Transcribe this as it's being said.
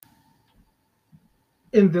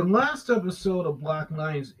In the last episode of Black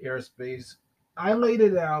Lions Airspace, I laid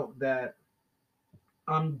it out that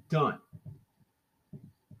I'm done.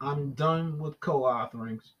 I'm done with co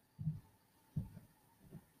authoring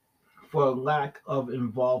for lack of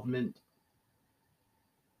involvement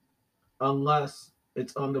unless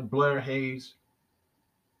it's under Blair Hayes,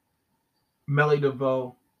 Melly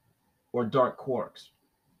DeVoe, or Dark Quarks.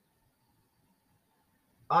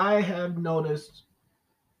 I have noticed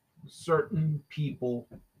certain people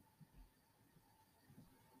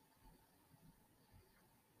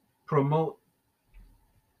promote,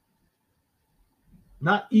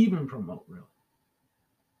 not even promote really,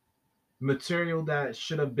 material that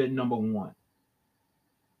should have been number one.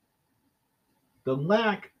 The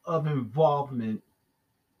lack of involvement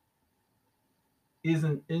is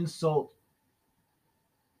an insult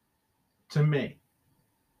to me.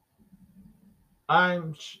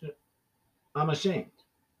 I'm I'm ashamed.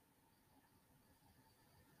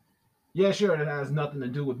 Yeah, sure, it has nothing to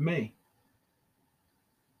do with me.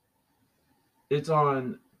 It's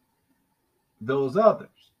on those others.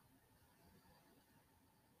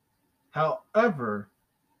 However,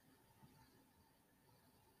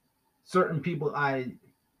 certain people I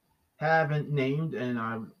haven't named and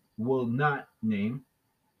I will not name,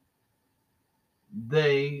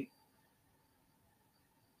 they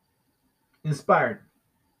inspired.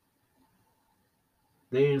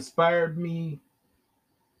 They inspired me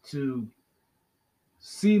to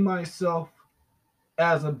see myself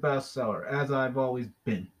as a bestseller, as I've always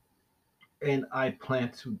been, and I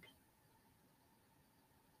plan to.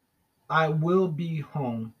 I will be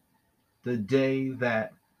home the day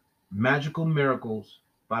that Magical Miracles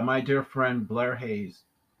by my dear friend Blair Hayes,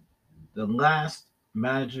 the last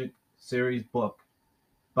Magic series book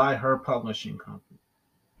by her publishing company,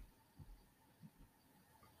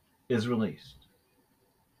 is released.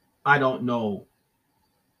 I don't know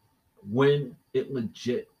when it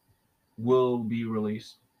legit will be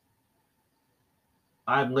released.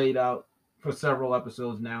 I've laid out for several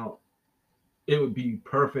episodes now. It would be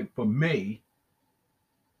perfect for me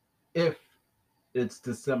if it's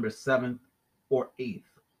December 7th or 8th.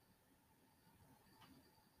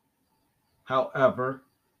 However,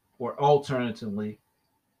 or alternatively,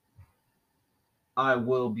 I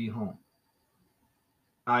will be home.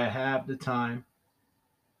 I have the time,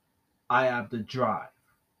 I have the drive,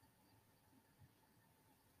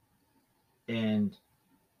 and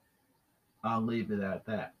I'll leave it at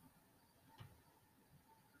that.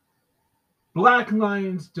 Black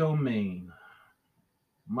Lion's Domain,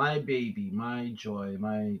 my baby, my joy,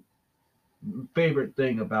 my favorite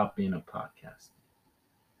thing about being a podcast.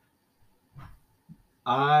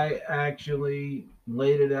 I actually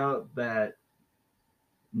laid it out that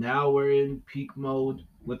now we're in peak mode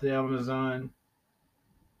with Amazon.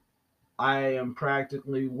 I am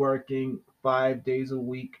practically working 5 days a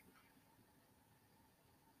week.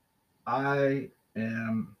 I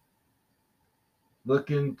am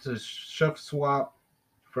looking to shift swap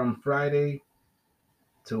from Friday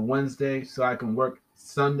to Wednesday so I can work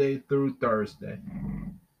Sunday through Thursday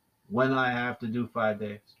when I have to do 5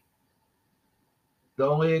 days. The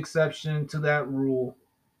only exception to that rule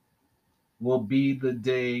will be the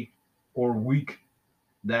day or week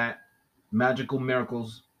that Magical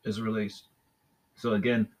Miracles is released. So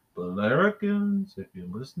again, Americans, if you're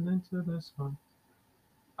listening to this one,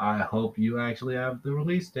 I hope you actually have the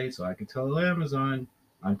release date so I can tell Amazon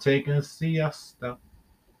I'm taking a siesta.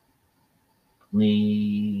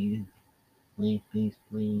 Please, please, please,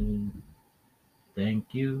 please. Thank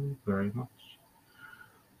you very much.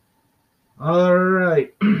 All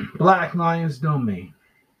right, Black Lions Domain.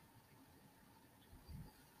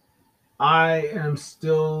 I am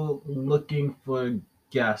still looking for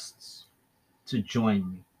guests to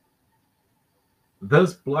join me.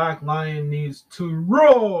 This Black Lion needs to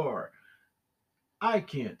roar. I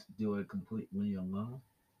can't do it completely alone.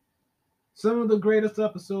 Some of the greatest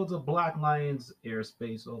episodes of Black Lion's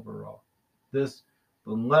airspace overall. This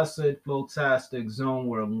blessed, fantastic zone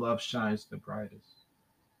where love shines the brightest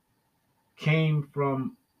came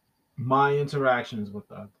from my interactions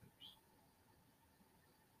with others.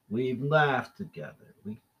 We've laughed together.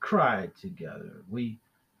 We cried together. We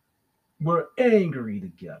were angry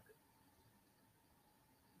together.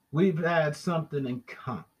 We've had something in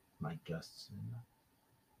common, my guests and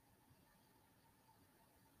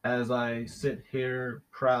I. As I sit here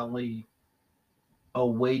proudly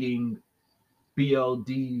awaiting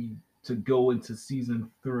BLD to go into season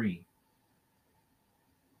 3.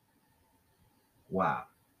 Wow,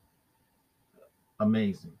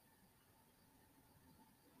 amazing.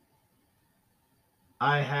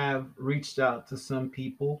 I have reached out to some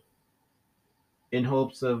people in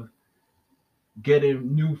hopes of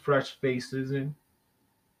getting new, fresh faces in.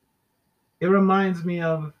 It reminds me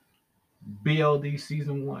of BLD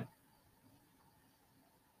season one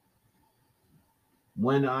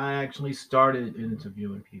when I actually started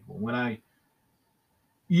interviewing people, when I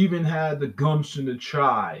even had the gumption to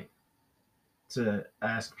try to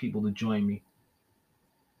ask people to join me.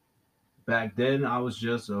 Back then, I was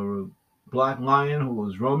just a black lion who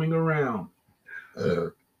was roaming around.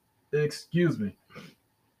 Excuse me,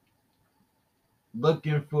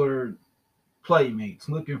 looking for playmates,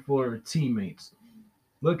 looking for teammates,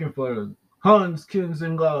 looking for Huns, Kins,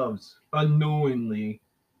 and Loves unknowingly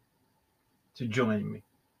to join me.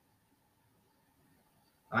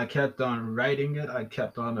 I kept on writing it, I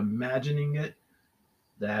kept on imagining it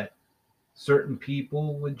that certain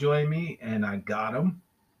people would join me, and I got them,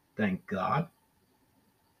 thank God.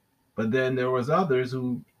 But then there was others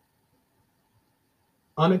who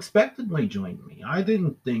unexpectedly joined me. I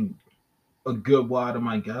didn't think a good while of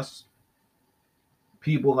my guests,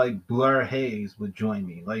 people like Blair Hayes would join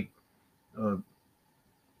me, like uh,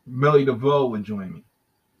 Millie DeVoe would join me,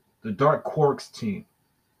 the Dark Quarks team,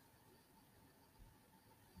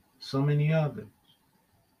 so many others.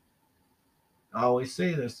 I always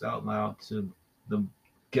say this out loud to the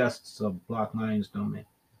guests of Black Lions Domain.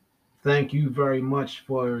 Thank you very much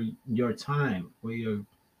for your time, for your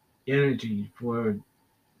energy, for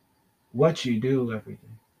what you do every day.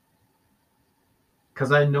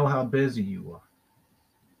 Because I know how busy you are.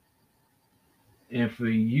 And for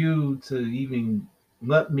you to even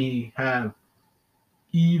let me have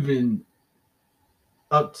even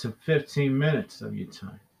up to 15 minutes of your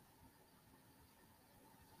time,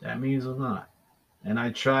 that means a lot. And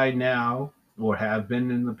I try now, or have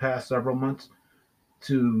been in the past several months,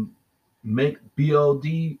 to make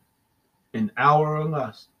BLD an hour or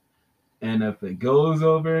less. And if it goes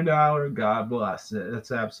over an hour, God bless it.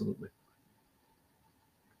 It's absolutely.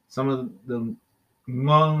 Some of the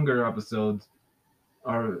longer episodes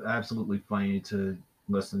are absolutely funny to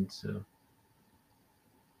listen to.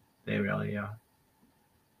 They really are.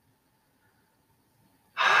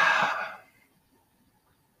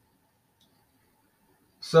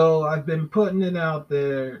 So I've been putting it out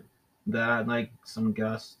there that I'd like some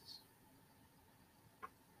guests.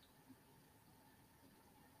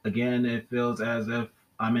 Again, it feels as if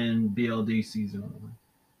I'm in BLD season one.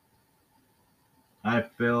 I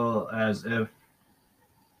feel as if,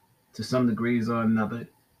 to some degrees or another,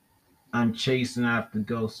 I'm chasing after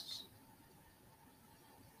ghosts.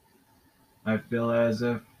 I feel as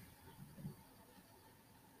if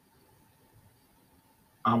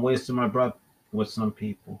I'm wasting my breath with some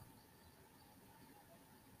people.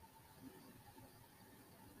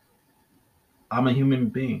 I'm a human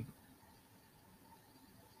being,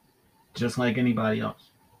 just like anybody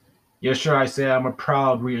else. Yeah, sure, I say I'm a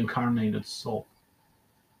proud reincarnated soul.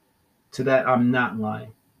 To that, I'm not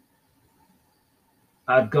lying.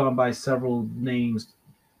 I've gone by several names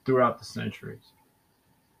throughout the centuries,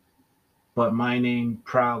 but my name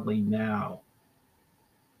proudly now,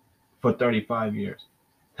 for 35 years,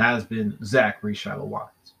 has been Zachary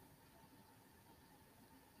Shalawatts.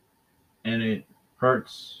 And it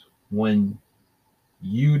hurts when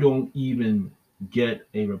you don't even get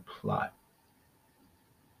a reply.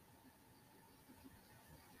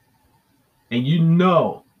 And you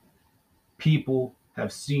know people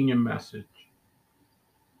have seen your message,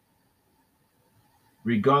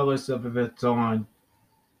 regardless of if it's on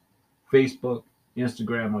Facebook,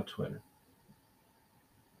 Instagram, or Twitter.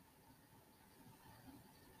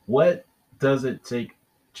 What does it take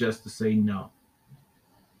just to say no?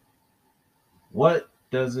 What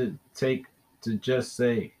does it take to just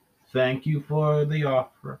say thank you for the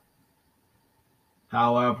offer?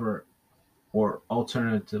 However, or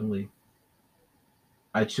alternatively,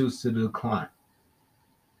 I choose to decline.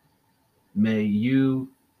 May you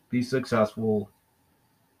be successful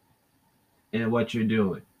in what you're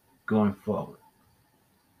doing going forward.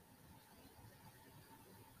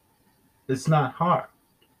 It's not hard.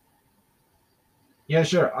 Yeah,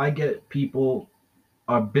 sure, I get people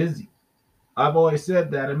are busy. I've always said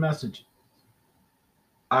that in messaging.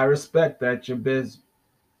 I respect that you're busy.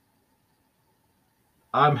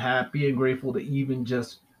 I'm happy and grateful to even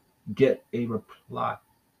just get a reply.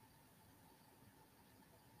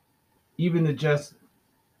 Even to just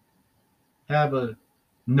have a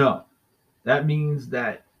no. That means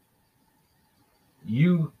that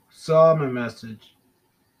you saw my message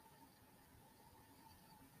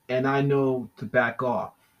and I know to back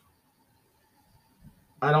off.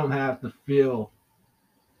 I don't have to feel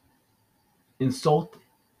insulted.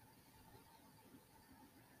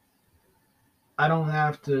 I don't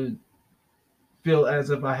have to feel as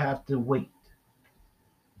if I have to wait.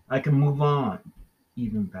 I can move on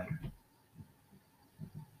even better.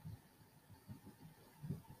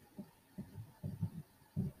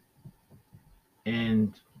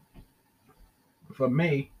 And for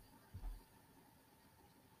me,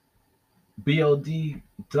 BLD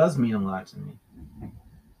does mean a lot to me.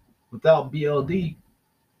 Without BLD,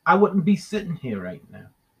 I wouldn't be sitting here right now.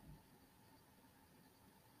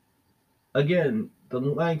 Again, the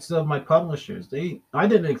likes of my publishers, I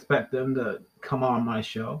didn't expect them to come on my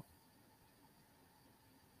show.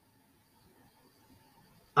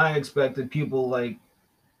 I expected people like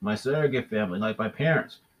my surrogate family, like my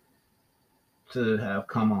parents, to have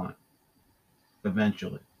come on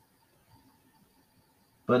eventually.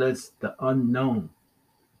 But it's the unknown,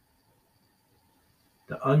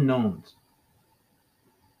 the unknowns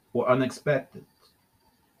or unexpected,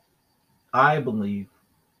 I believe,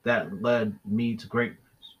 that led me to greatness.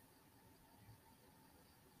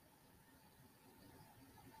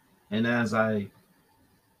 And as I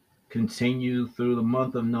continue through the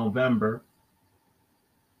month of November,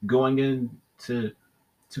 going into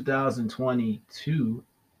 2022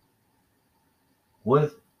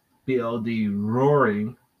 with BLD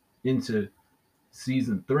roaring into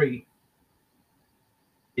season 3,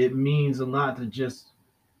 it means a lot to just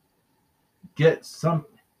get something,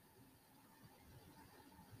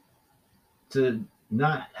 to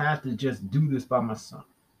not have to just do this by myself.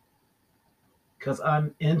 Because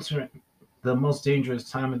I'm entering the most dangerous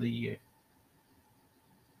time of the year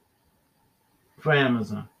for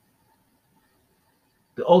Amazon,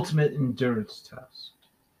 the ultimate endurance test.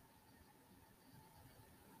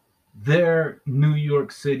 Their New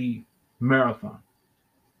York City marathon,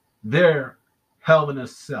 their Hell in a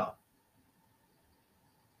Cell.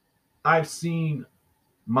 I've seen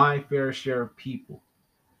my fair share of people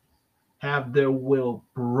have their will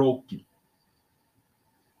broken.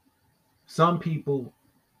 Some people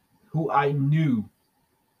who I knew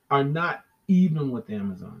are not even with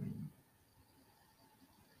Amazon anymore.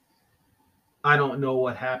 I don't know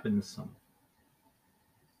what happened to some.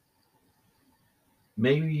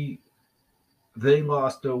 Maybe they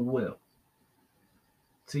lost their will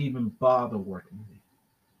to even bother working with me.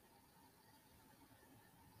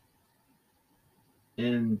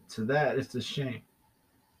 And to that, it's a shame.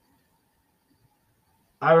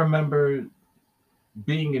 I remember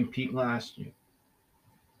being in peak last year.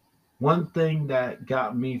 One thing that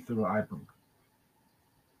got me through, I believe,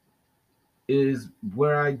 is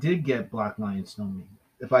where I did get Black Lion Snowman,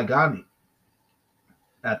 if I got it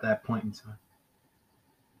at that point in time.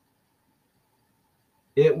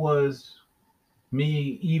 It was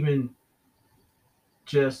me even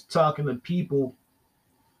just talking to people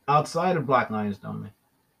outside of Black Lions Domain.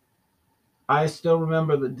 I still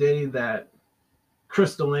remember the day that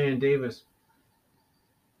Crystal Ann Davis,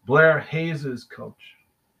 Blair Hayes's coach,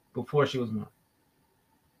 before she was mine,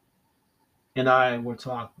 and I were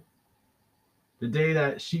talking. The day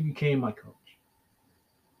that she became my coach.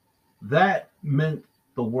 That meant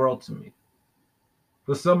the world to me.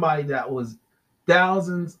 For somebody that was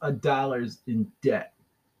thousands of dollars in debt.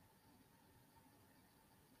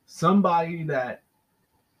 Somebody that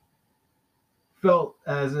felt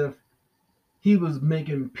as if he was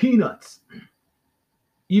making peanuts,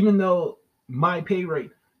 even though my pay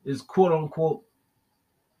rate is quote unquote,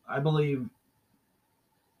 I believe,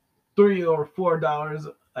 $3 or $4,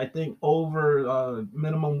 I think, over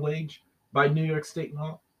minimum wage by New York State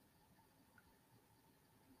law.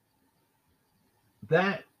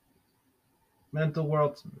 That meant the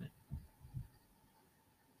world to me.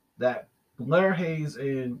 That Blair Hayes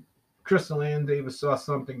and Crystal Ann Davis saw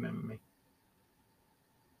something in me.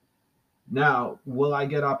 Now, will I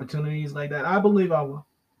get opportunities like that? I believe I will.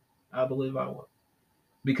 I believe I will.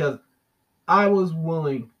 Because I was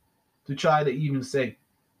willing to try to even say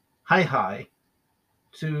hi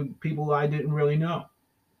to people I didn't really know.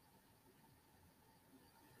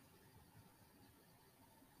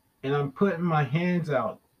 And I'm putting my hands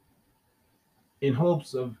out in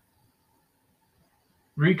hopes of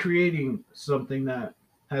recreating something that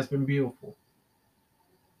has been beautiful.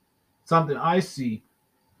 Something I see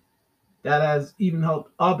that has even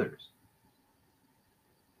helped others.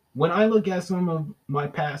 When I look at some of my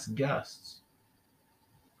past guests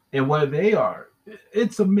and where they are,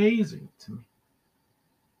 it's amazing to me.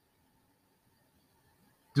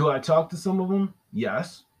 Do I talk to some of them?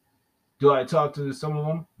 Yes. Do I talk to some of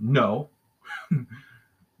them? No.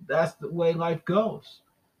 That's the way life goes.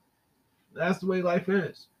 That's the way life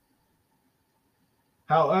is.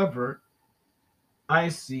 However, I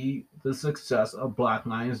see the success of Black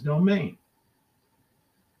Lions Domain.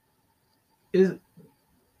 Is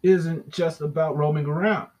isn't just about roaming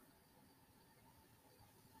around.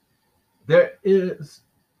 There is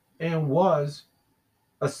and was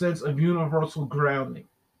a sense of universal grounding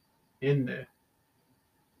in there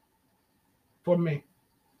for me.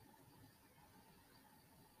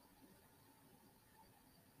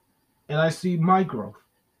 And I see my growth.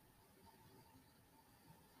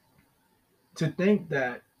 To think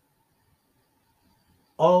that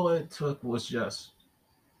all it took was just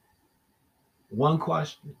one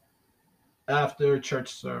question after a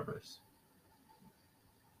church service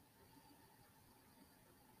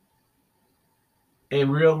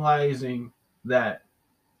and realizing that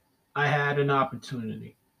I had an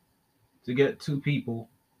opportunity to get two people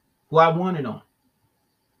who I wanted on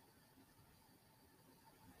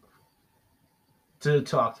to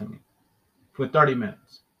talk to me for 30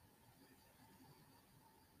 minutes.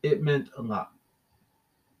 It meant a lot.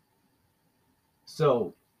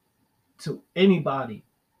 So, to anybody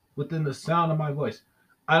within the sound of my voice,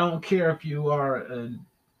 I don't care if you are an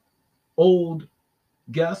old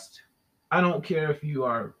guest, I don't care if you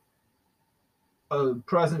are a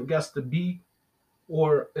present guest to be,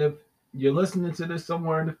 or if you're listening to this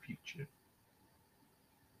somewhere in the future.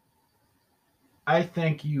 I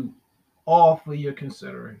thank you all for your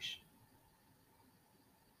consideration.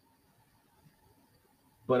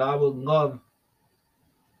 But I would love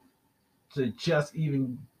to just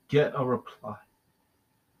even get a reply.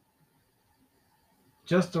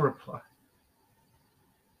 Just a reply.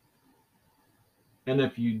 And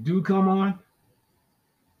if you do come on,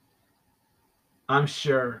 I'm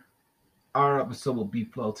sure our episode will be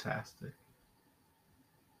fantastic.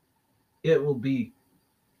 It will be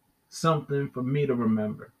something for me to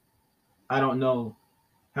remember. I don't know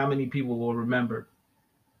how many people will remember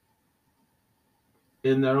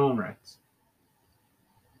in their own rights,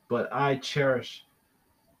 but I cherish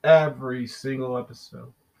every single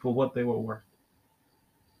episode for what they were worth.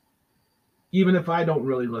 Even if I don't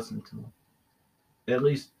really listen to them, at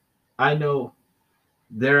least I know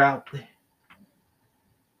they're out there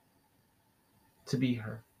to be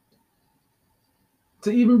heard, to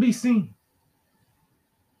even be seen.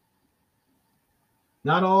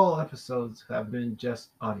 Not all episodes have been just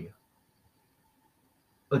audio.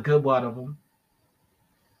 A good lot of them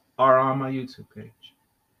are on my YouTube page.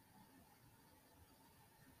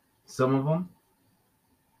 Some of them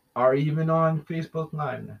are even on Facebook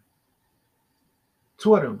Live now,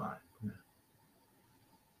 Twitter Live now.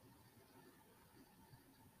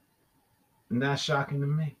 And that's shocking to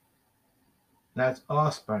me. That's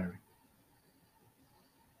awe-inspiring.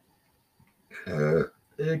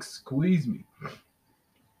 Excuse me.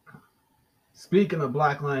 Speaking of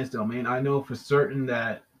Black Lions Domain, I know for certain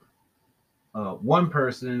that one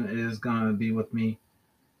person is going to be with me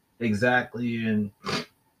exactly in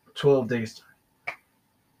 12 days' time.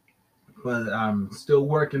 But I'm still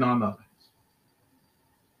working on others.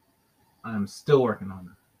 I'm still working on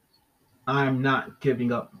them. I'm not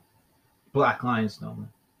giving up Black Lions Domain.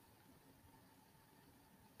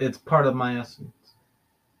 It's part of my essence.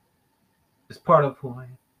 It's part of who I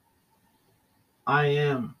am. I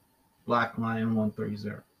am Black Lion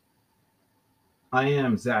 130. I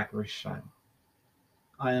am Zachary Shiloh.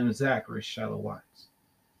 I am Zachary Shiloh Watts.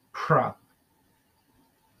 Proud.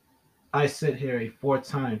 I sit here a 4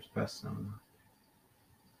 times bestseller.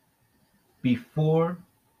 Before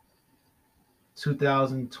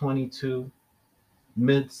 2022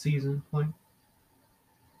 mid-season point,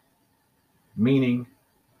 meaning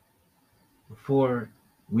before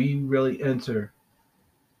we really enter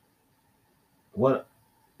what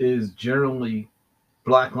is generally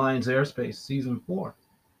Black Lions Airspace Season 4.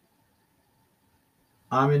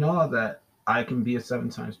 I'm in awe that I can be a 7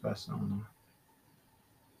 times bestseller.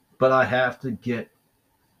 But I have to get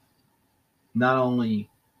not only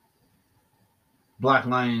Black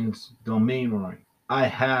Lions domain right, I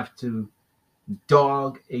have to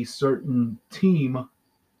dog a certain team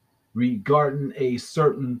regarding a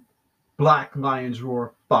certain Black Lions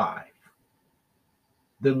Roar 5.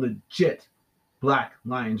 The legit Black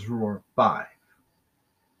Lions Roar 5.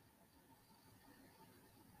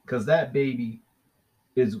 Because that baby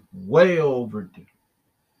is way overdue.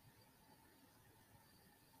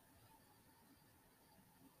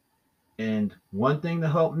 And one thing to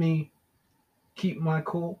help me keep my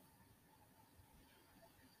cool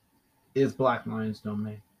is Black Lions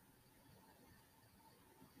Domain.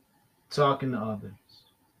 Talking to others.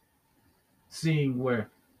 Seeing where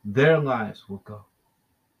their lives will go.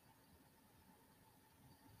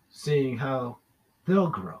 Seeing how they'll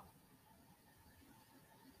grow.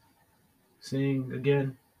 Seeing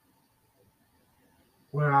again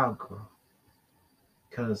where I'll grow.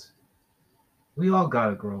 Because We all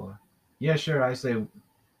gotta grow up. Yeah, sure, I say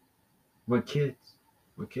we're kids.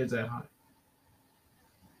 We're kids at heart.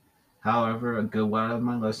 However, a good lot of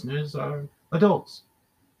my listeners are adults.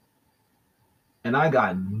 And I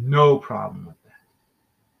got no problem with that.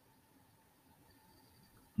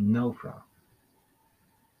 No problem.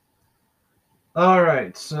 All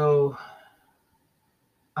right, so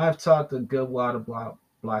I've talked a good lot about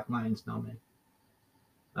Black Lions No Man.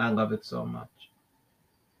 I love it so much.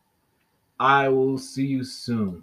 I will see you soon.